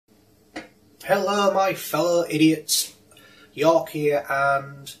Hello my fellow idiots, York here,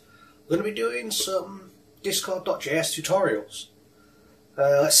 and we're going to be doing some Discord.js tutorials.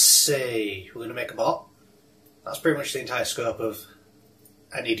 Let's see, we're going to make a bot. That's pretty much the entire scope of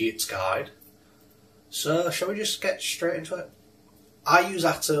an idiot's guide. So shall we just get straight into it? I use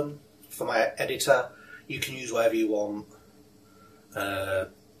Atom for my editor. You can use whatever you want.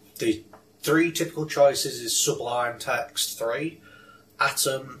 The three typical choices is Sublime Text 3,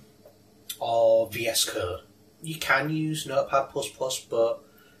 Atom, or VS Code. You can use Notepad++, but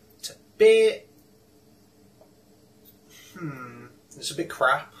it's a bit... it's a bit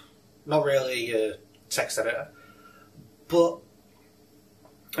crap. Not really a text editor. But,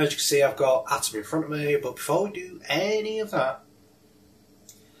 as you can see, I've got Atom in front of me, but before we do any of that,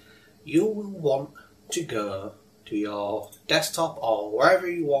 you will want to go to your desktop or wherever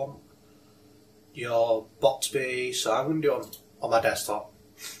you want your bot to be. So I'm going to do it on my desktop.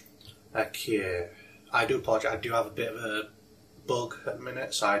 Okay, I do apologise, I do have a bit of a bug at the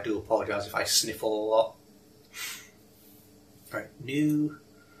minute, so I do apologise if I sniffle a lot. Right, new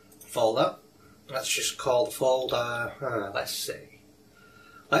folder. Let's just call the folder, let's see.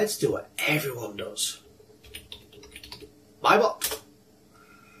 Let's do what everyone does. My bot.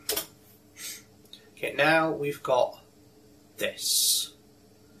 Okay, now we've got this.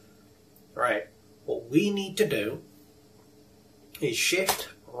 Right, what we need to do is shift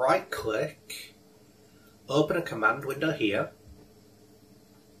right click, open a command window here,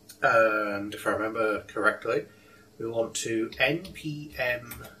 and if I remember correctly, we want to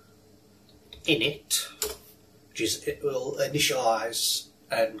npm init, which is, it will initialize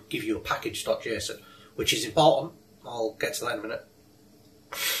and give you a package.json, which is important. I'll get to that in a minute.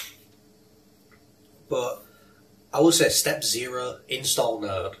 But I will say step 0, install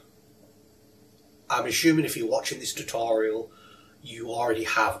Node. I'm assuming if you're watching this tutorial, you already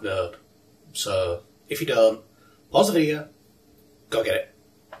have Node. So if you don't, pause the video, go get it.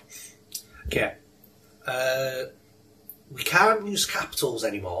 Okay. We can't use capitals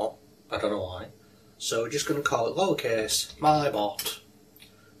anymore. I don't know why. So we're just going to call it lowercase, my bot,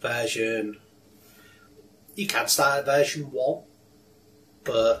 version. You can start at version 1,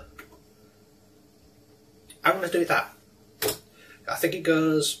 but I'm going to do that. I think it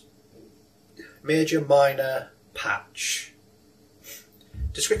goes major, minor, patch.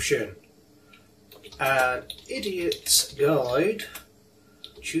 Description: an idiot's guide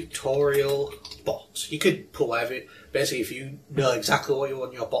tutorial bot. You could put whatever. Basically, if you know exactly what you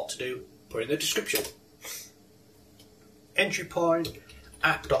want your bot to do, put it in the description. Entry point,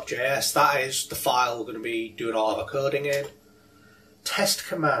 app.js. That is the file we're going to be doing all of our coding in. Test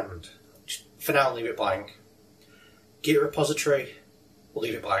command. For now, leave it blank. Git repository. We'll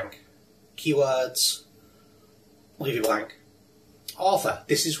leave it blank. Keywords. Leave it blank. Author,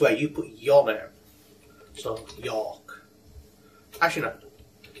 this is where you put your name. So, York. Actually, no.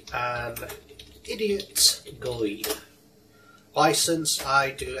 An idiot's guide. License,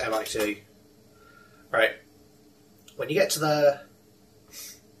 I do MIT. Right. When you get to there,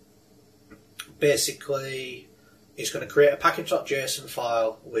 basically, it's going to create a package.json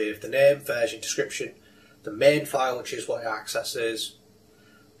file with the name, version, description, the main file, which is what it accesses,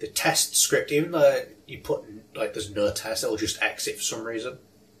 the test script, even though you put, like, there's no test, it'll just exit for some reason.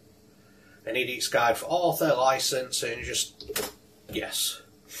 An idiot's guide for author, license, and just, yes.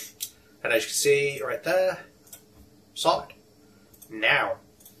 And as you can see right there, sorted. Now,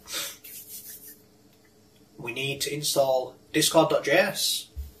 we need to install discord.js.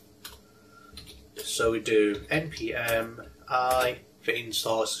 So we do npm I for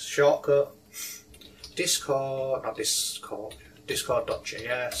install, it's a shortcut, discord, not discord,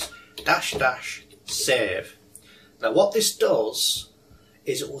 discord.js -- save. Now what this does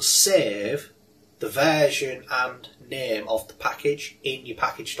is it will save the version and name of the package in your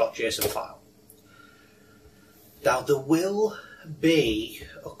package.json file. Now there will be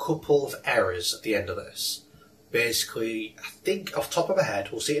a couple of errors at the end of this. Basically, I think off the top of my head,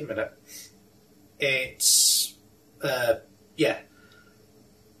 we'll see in a minute, it's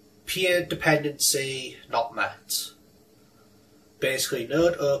peer dependency not met. Basically,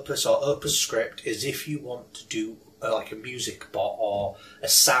 Node Opus or Opus script is if you want to do like a music bot or a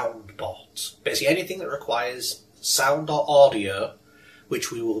sound bot. Basically, anything that requires sound or audio,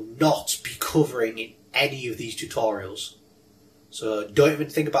 which we will not be covering in any of these tutorials. So don't even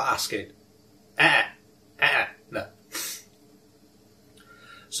think about asking. No.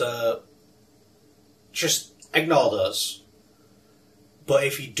 So just ignore those. But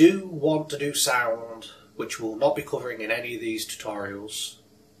if you do want to do sound, which we'll not be covering in any of these tutorials,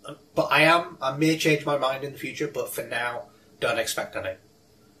 but I may change my mind in the future, but for now, don't expect any.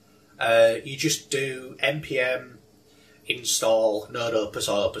 You just do npm install node opus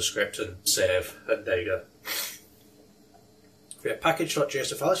or opus script and save, and there you go. For your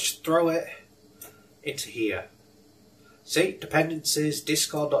package.json file, let's just throw it into here. See, dependencies,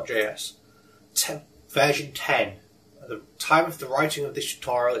 discord.js, version 10. At the time of the writing of this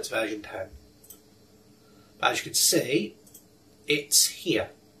tutorial, it's version 10. As you can see, it's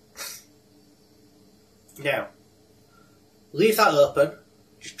here. Now, leave that open.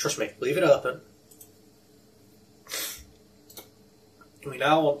 Just trust me, leave it open. We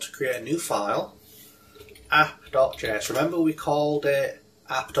now want to create a new file, app.js. Remember we called it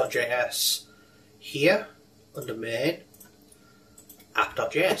app.js here under main,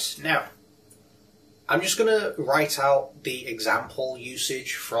 app.js. Now, I'm just going to write out the example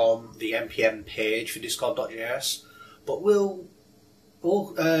usage from the npm page for discord.js, but we'll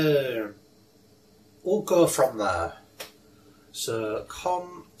go from there. So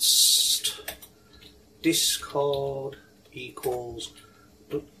const discord equals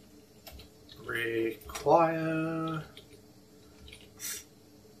require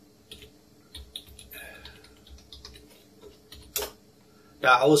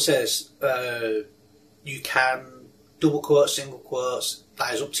now I will say this, you can double quotes, single quotes,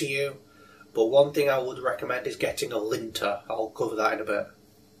 that is up to you, but one thing I would recommend is getting a linter. I'll cover that in a bit.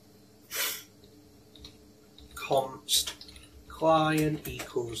 Const client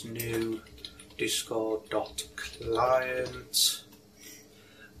equals new discord.client.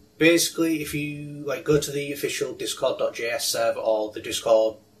 Basically, if you go to the official discord.js server or the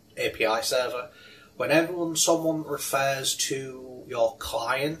Discord API server, whenever someone refers to your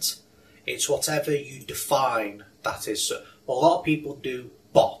client, it's whatever you define that is. So, a lot of people do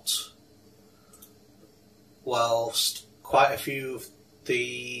bot, whilst quite a few of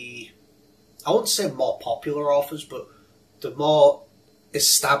the, I wouldn't say more popular authors, but the more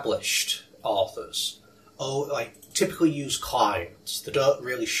established authors typically use clients. They don't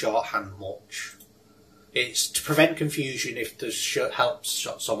really shorthand much. It's to prevent confusion if this helps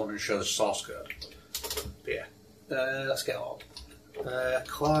someone and shows source code. But yeah, let's get on.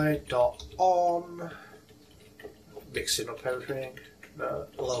 Client.on, mixing up everything.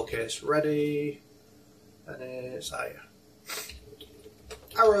 Lowercase ready, and it's here.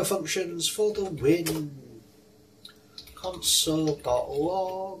 Arrow functions for the win.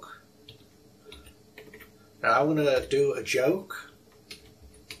 Console.log. Now I'm going to do a joke.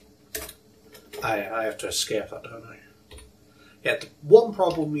 I have to escape that, don't I? Yeah, the one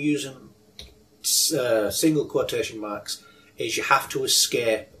problem with using single quotation marks is you have to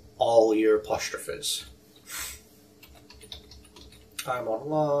escape all your apostrophes. I'm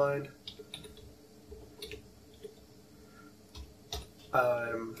online.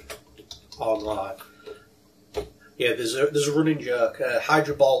 I'm online. Yeah, there's a running joke.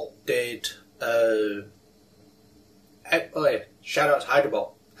 Hydrobolt did. Shout out to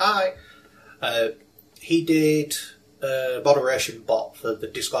Hydrobolt. Hi. He did a moderation bot for the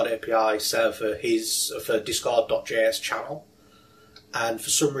Discord API server, for Discord.js channel, and for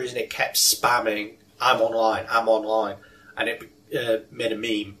some reason it kept spamming "I'm online," and it made a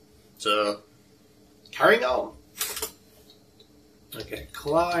meme. So carrying on. Okay,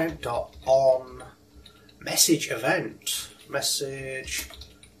 client.on message event, message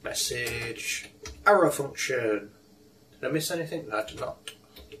arrow function. Did I miss anything? No, I did not.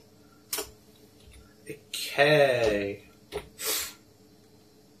 Okay,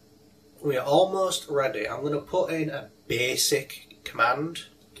 we are almost ready. I'm going to put in a basic command.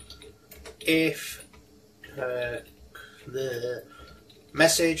 If the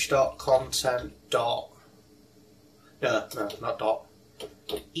message.content dot not dot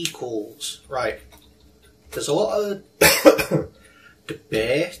equals, right. There's a lot of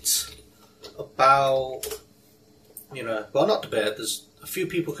debate about, well, not debate, there's a few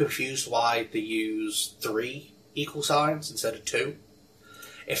people confused why they use 3 equal signs instead of 2.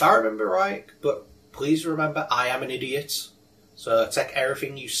 If I remember right, but please remember I am an idiot, so take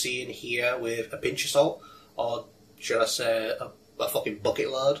everything you see in here with a pinch of salt, or should I say a fucking bucket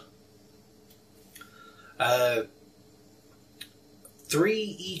load.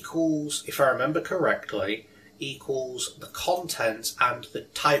 3 equals, if I remember correctly, equals the content and the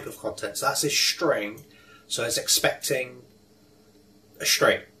type of content. So that's a string, so it's expecting a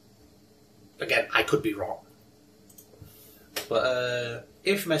string. Again, I could be wrong. But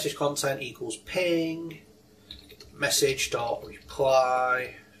if message content equals ping,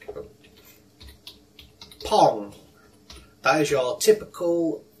 message.reply, pong. That is your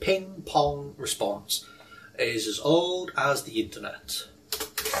typical ping pong response. It is as old as the internet.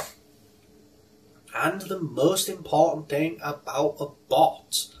 And the most important thing about a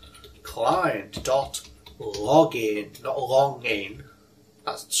bot, client dot login, not longin.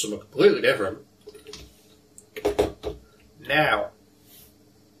 That's something completely different. Now,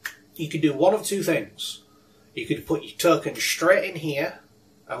 you can do one of two things. You could put your token straight in here,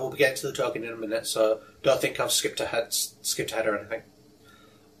 and we'll be getting to the token in a minute, so don't think I've skipped ahead or anything.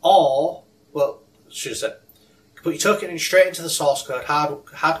 Or, well, should have said, you can put your token in straight into the source code,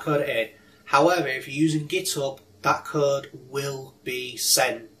 hard code it in. However, if you're using GitHub, that code will be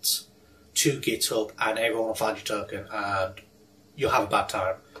sent to GitHub, and everyone will find your token, and you'll have a bad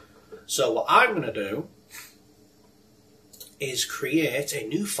time. So what I'm going to do is create a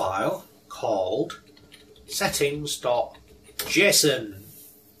new file called settings.json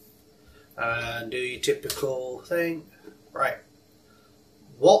and do your typical thing. Right.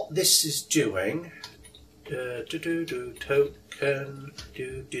 What this is doing, token,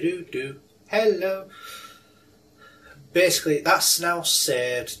 hello. Basically, that's now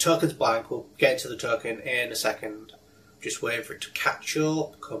saved. Token's blank. We'll get into the token in a second. Just wait for it to catch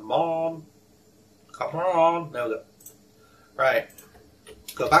up. Come on. Come on. There we go. Right.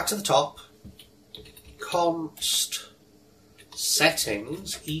 Go back to the top. Const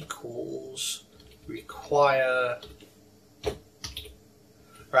settings equals require.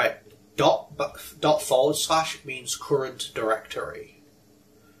 Right. Dot / means current directory.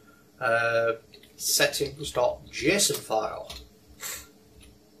 Settings.json file.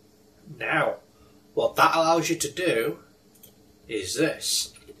 Now, what that allows you to do is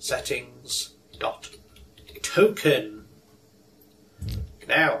this. Settings.token.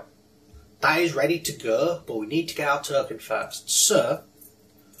 Now, that is ready to go, but we need to get our token first. So,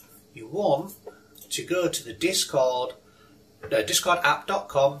 you want to go to the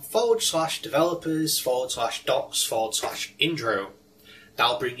discordapp.com /developers/docs/intro.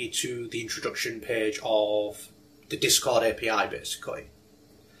 That'll bring you to the introduction page of the Discord API, basically.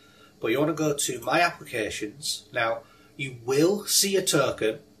 But you want to go to My Applications. Now, you will see a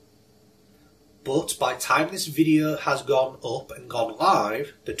token, but by the time this video has gone up and gone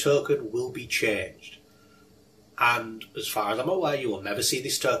live, the token will be changed. And as far as I'm aware, you will never see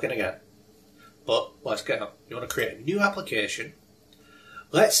this token again. But let's get on. You want to create a new application.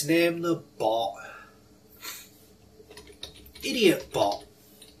 Let's name the bot Idiot Bot.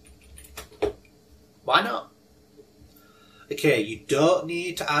 Why not? Okay, you don't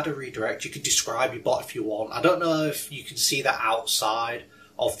need to add a redirect. You can describe your bot if you want. I don't know if you can see that outside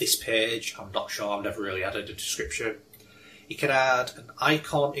of this page. I'm not sure. I've never really added a description. You can add an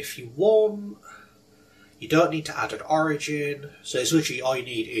icon if you want. You don't need to add an origin. So it's literally all you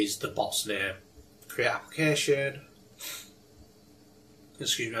need is the bot's name. Create application.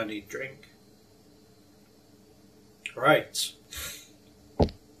 Excuse me, I need a drink. Right.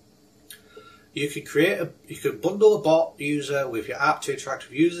 You can bundle a bot user with your app to interact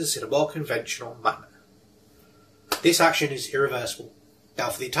with users in a more conventional manner. This action is irreversible.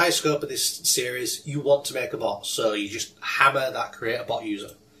 Now, for the entire scope of this series, you want to make a bot, so you just hammer that create a bot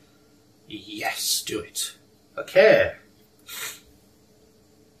user. Yes, do it. Okay.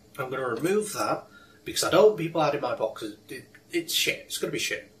 I'm going to remove that because I don't want people adding my bot because it's shit. It's going to be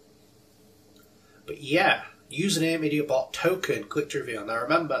shit. But yeah, username idiotbot token, click to reveal. Now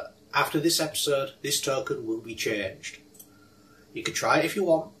remember, after this episode, this token will be changed. You can try it if you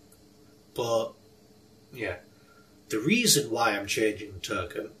want, but yeah. The reason why I'm changing the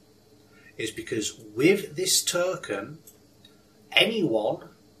token is because with this token, anyone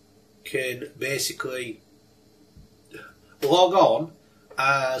can basically log on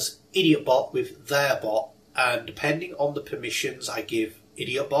as idiotbot with their bot, and depending on the permissions I give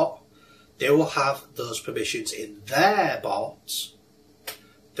idiotbot, they will have those permissions in their bots.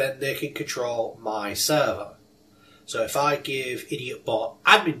 Then they can control my server. So if I give idiotbot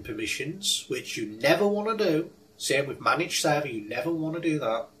admin permissions, which you never want to do, same with managed server, you never want to do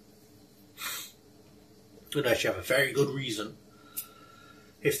that, unless you have a very good reason.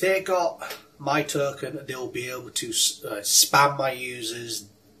 If they got my token, they'll be able to spam my users,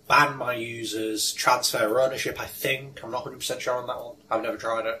 ban my users, transfer ownership, I think. I'm not 100% sure on that one. I've never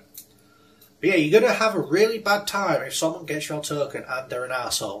tried it. But yeah, you're going to have a really bad time if someone gets your token and they're an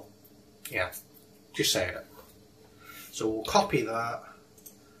arsehole. Yeah, just saying it. So we'll copy that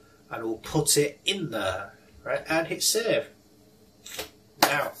and we'll put it in there, right, and hit save.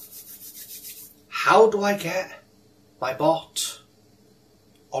 Now, how do I get my bot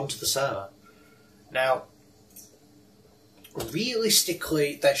onto the server? Now,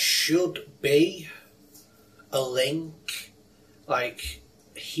 realistically, there should be a link, like,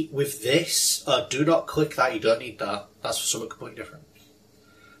 with this. Do not click that, you don't need that. That's for something completely different.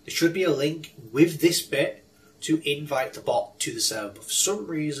 There should be a link with this bit to invite the bot to the server, but for some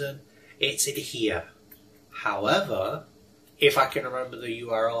reason, it's in here. However, if I can remember the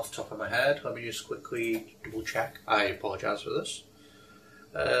URL off the top of my head, let me just quickly double check. I apologise for this.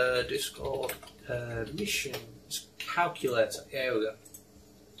 Discord permissions calculator. Here we go.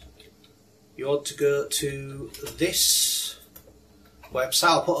 You want to go to this website.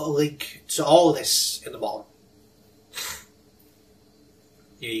 I'll put a link to all of this in the bottom.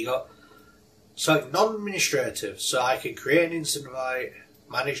 Here you go. So non-administrative. So I can create an instant invite,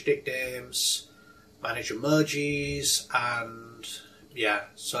 manage nicknames, manage emojis, and yeah,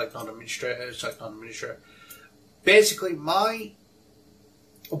 select non-administrative, select non-administrative. Basically, my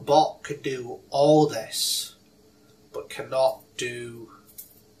bot can do all this, but cannot do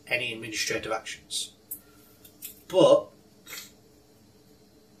any administrative actions. But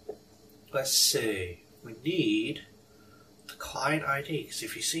let's see, we need the client ID, because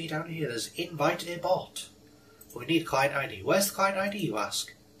if you see down here, there's invite a bot. We need client ID. Where's the client ID, you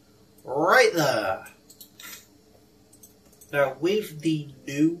ask? Right there. Now, with the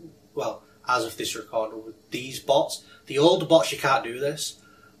new, well, as of this recording, with these bots, the older bots you can't do this,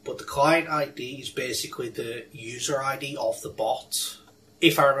 but the client ID is basically the user ID of the bot.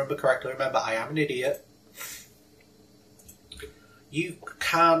 If I remember correctly, remember I am an idiot. You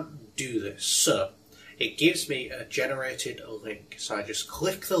can't do this, so it gives me a generated link. So I just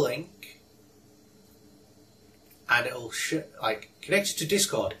click the link, and it'll like connected to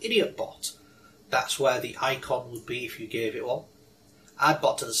Discord, idiot bot. That's where the icon would be if you gave it one. Add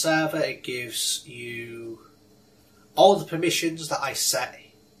bot to the server. It gives you all the permissions that I set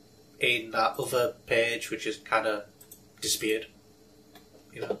in that other page, which has kind of disappeared.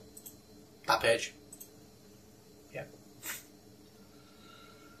 You know, that page. Yeah.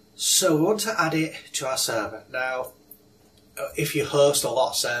 So we want to add it to our server. Now, if you host a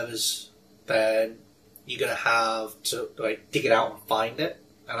lot of servers, then you're going to have to like dig it out and find it.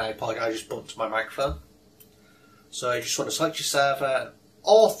 And I apologise, I just bumped my microphone. So you just want to select your server and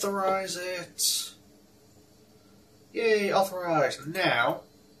authorise it. Yay, authorised. Now,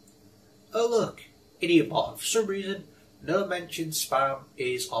 oh look, idiot bot. For some reason, no mention spam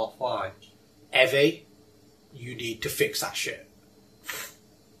is offline. Evie, you need to fix that shit.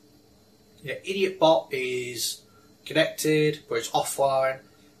 Yeah, idiot bot is connected, but it's offline.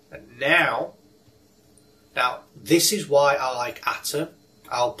 And now this is why I like Atom.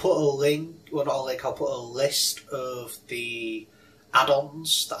 I'll put a link, well not a link, I'll put a list of the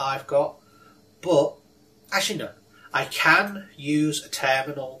add-ons that I've got. But, actually no, I can use a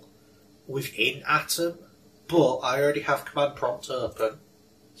terminal within Atom, but I already have command prompt open,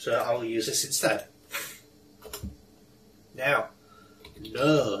 so I'll use this instead. Now,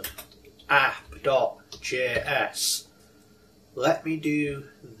 node app.js. Let me do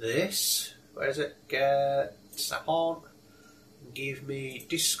this. Where is it? Get snap on. Give me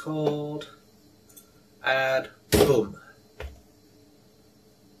Discord. And boom.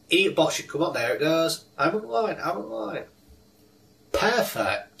 Idiot bot should come up. There it goes. I'm online. I'm online.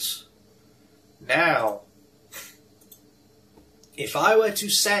 Perfect. Now, if I were to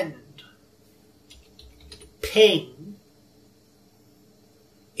send ping,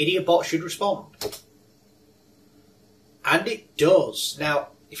 idiot bot should respond. And it does. Now,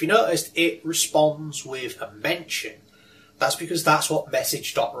 if you noticed, it responds with a mention. That's because that's what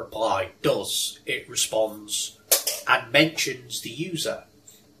message.reply does. It responds and mentions the user.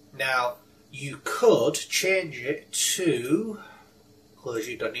 Now, you could change it to close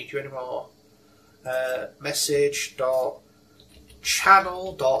you, don't need you anymore.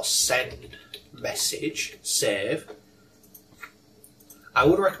 Message.channel.send message, save. I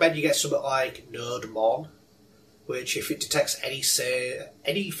would recommend you get something like nodemon, which if it detects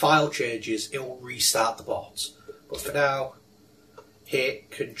any file changes, it will restart the bot. But for now, hit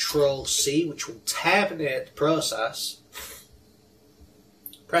Control-C, which will terminate the process.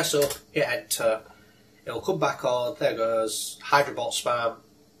 Press up, hit Enter. It will come back on. There goes Hydrobot spam.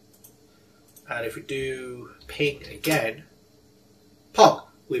 And if we do ping again, pop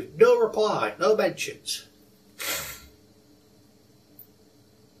with no reply, no mentions.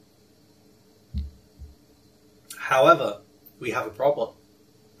 However, we have a problem.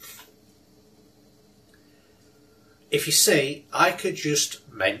 If you see, I could just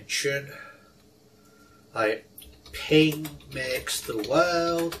mention, like, ping makes the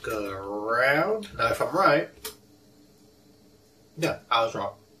world go round. Now, if I'm right, no, I was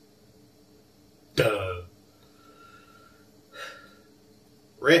wrong. Duh.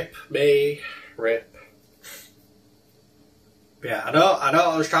 Rip me, rip. Yeah, I know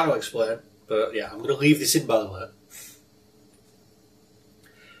I was trying to explain, but yeah, I'm going to leave this in by the way.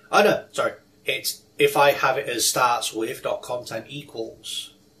 Oh no, sorry, it's if I have it as starts with .content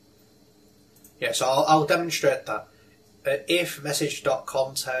equals. Yeah, so I'll demonstrate that. If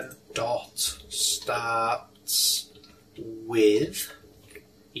message.content.starts with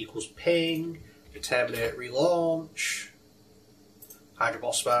equals ping, terminate relaunch,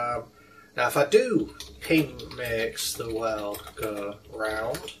 hydrobot spam. Now if I do ping makes the world go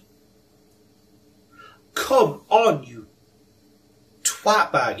round. Come on, you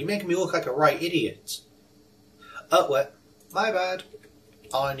twat bag, you're making me look like a right idiot. Oh wait, my bad.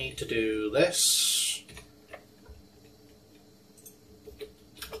 I need to do this.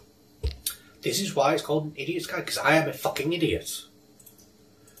 This is why it's called an idiot's guide, because I am a fucking idiot.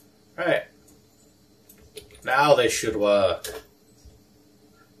 Right. Now this should work.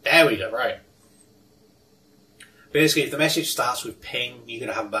 There we go, right. Basically, if the message starts with ping, you're going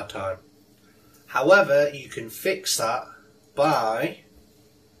to have a bad time. However, you can fix that by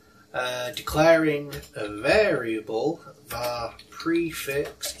declaring a variable var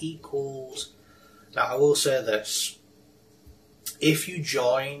prefix equals. Now, I will say this. If you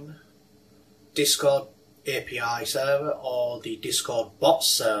join Discord API server or the Discord bot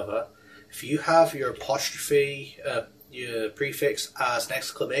server, if you have your apostrophe, your prefix as an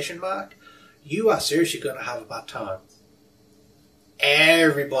exclamation mark, you are seriously going to have a bad time.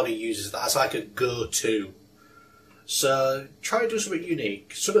 Everybody uses that. It's like a go-to. So try to do something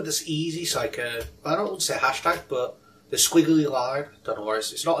unique. Something that's easy. It's like a, I don't want to say hashtag, but the squiggly line. Don't know where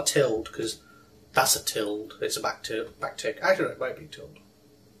it's not a tilde, because that's a tilde. It's a back tick. Actually, it might be a tilde.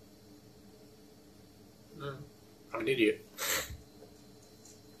 I'm an idiot.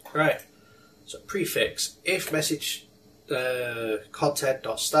 Right. So prefix. If message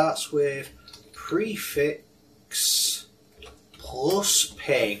content.starts with prefix plus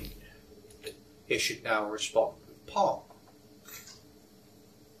ping, it should now respond with pong.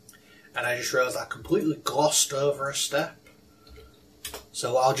 And I just realised I completely glossed over a step.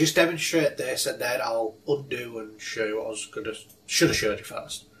 So I'll just demonstrate this and then I'll undo and show you what I was should have showed you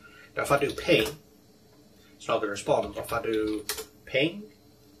first. Now if I do ping, it's not going to respond. But if I do ping,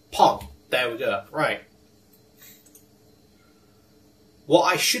 pong, there we go. Right. What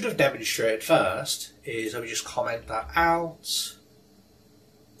I should have demonstrated first is, let me just comment that out.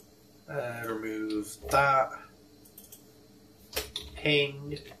 Remove that.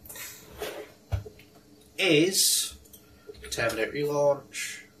 Ping is terminate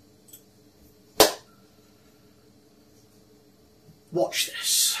relaunch. Watch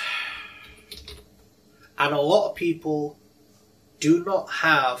this. And a lot of people do not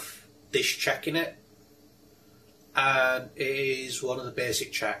have this check in it. And it is one of the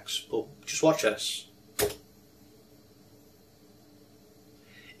basic checks. But just watch this.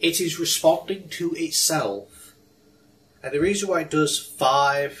 It is responding to itself. And the reason why it does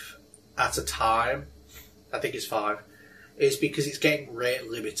 5 at a time, I think it's 5, is because it's getting rate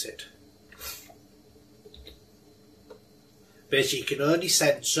limited. Basically, you can only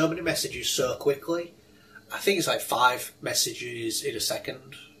send so many messages so quickly. I think it's like 5 messages in a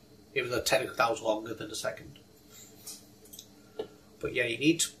second, even though technically that was longer than a second. But yeah, you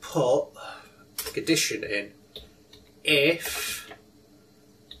need to put a condition in. If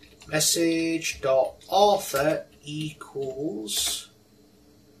message.author equals,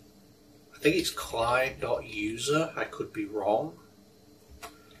 I think it's client.user, I could be wrong,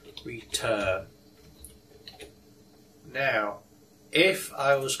 return. Now, if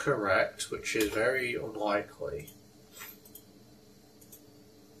I was correct, which is very unlikely,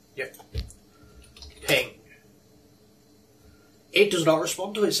 yep, ping. It does not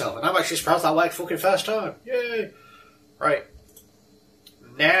respond to itself, and I'm actually surprised that worked fucking first time. Yay! Right.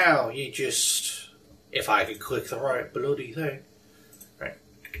 Now you just, if I can click the right bloody thing, right,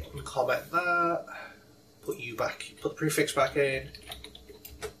 comment that, put you back, put the prefix back in,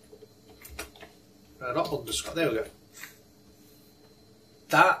 not underscore, there we go.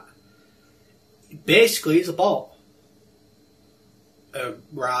 That basically is a bot. A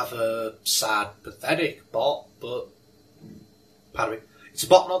rather sad, pathetic bot, but pardon me, it's a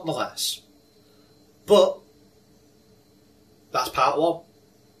bot nonetheless. But that's part 1.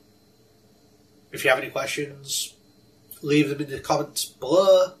 If you have any questions, leave them in the comments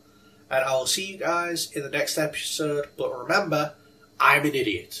below, and I will see you guys in the next episode. But remember, I'm an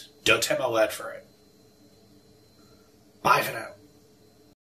idiot. Don't take my word for it. Bye for now.